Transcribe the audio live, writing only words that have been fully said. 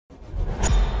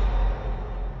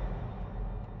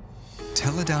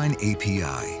Teledyne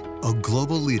API, a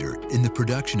global leader in the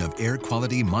production of air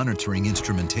quality monitoring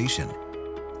instrumentation,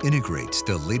 integrates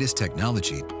the latest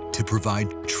technology to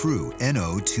provide true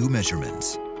NO2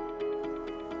 measurements.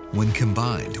 When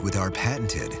combined with our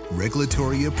patented,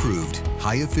 regulatory-approved,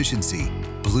 high-efficiency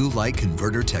blue light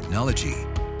converter technology,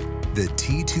 the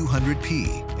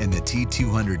T200P and the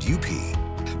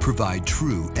T200UP provide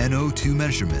true NO2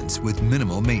 measurements with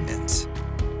minimal maintenance.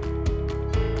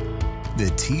 The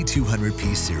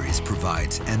T200P series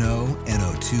provides NO,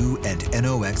 NO2, and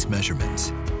NOx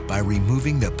measurements by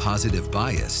removing the positive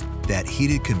bias that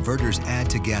heated converters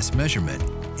add to gas measurement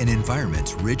in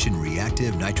environments rich in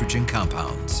reactive nitrogen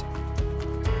compounds.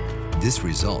 This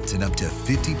results in up to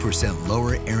 50%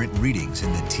 lower errant readings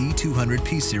in the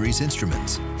T200P series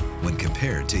instruments when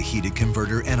compared to heated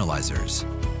converter analyzers.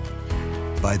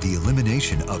 By the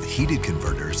elimination of heated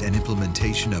converters and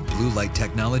implementation of blue light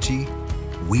technology,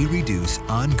 we reduce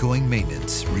ongoing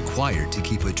maintenance required to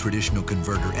keep a traditional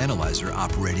converter analyzer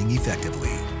operating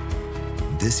effectively.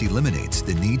 This eliminates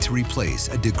the need to replace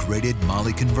a degraded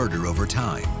moly converter over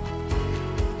time.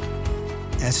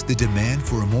 As the demand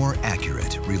for more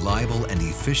accurate, reliable, and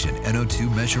efficient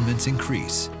NO2 measurements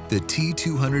increase, the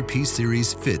T200P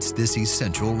series fits this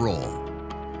essential role.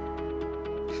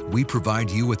 We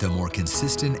provide you with a more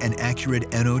consistent and accurate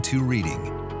NO2 reading,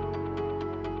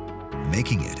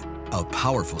 making it a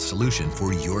powerful solution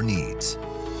for your needs.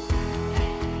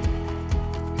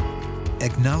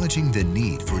 Acknowledging the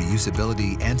need for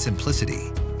usability and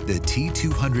simplicity, the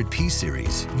T200P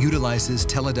series utilizes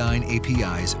Teledyne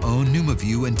API's own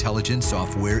NumaView intelligent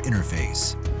software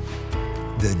interface.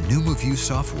 The NumaView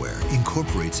software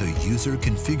incorporates a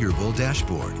user-configurable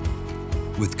dashboard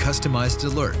with customized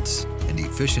alerts and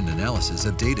efficient analysis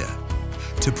of data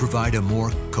to provide a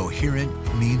more coherent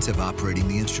means of operating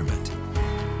the instrument.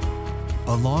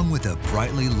 Along with a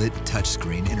brightly lit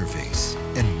touchscreen interface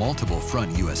and multiple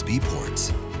front USB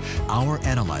ports, our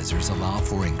analyzers allow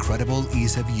for incredible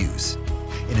ease of use,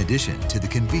 in addition to the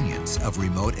convenience of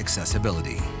remote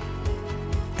accessibility.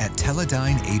 At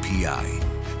Teledyne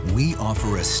API, we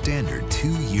offer a standard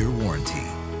 2-year warranty,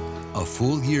 a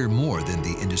full year more than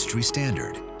the industry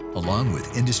standard, along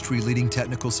with industry-leading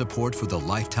technical support for the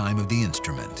lifetime of the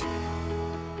instrument.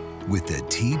 With the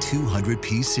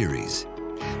T200P series,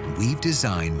 we've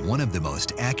designed one of the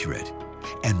most accurate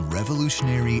and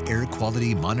revolutionary air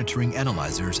quality monitoring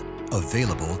analyzers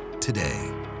available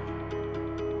today.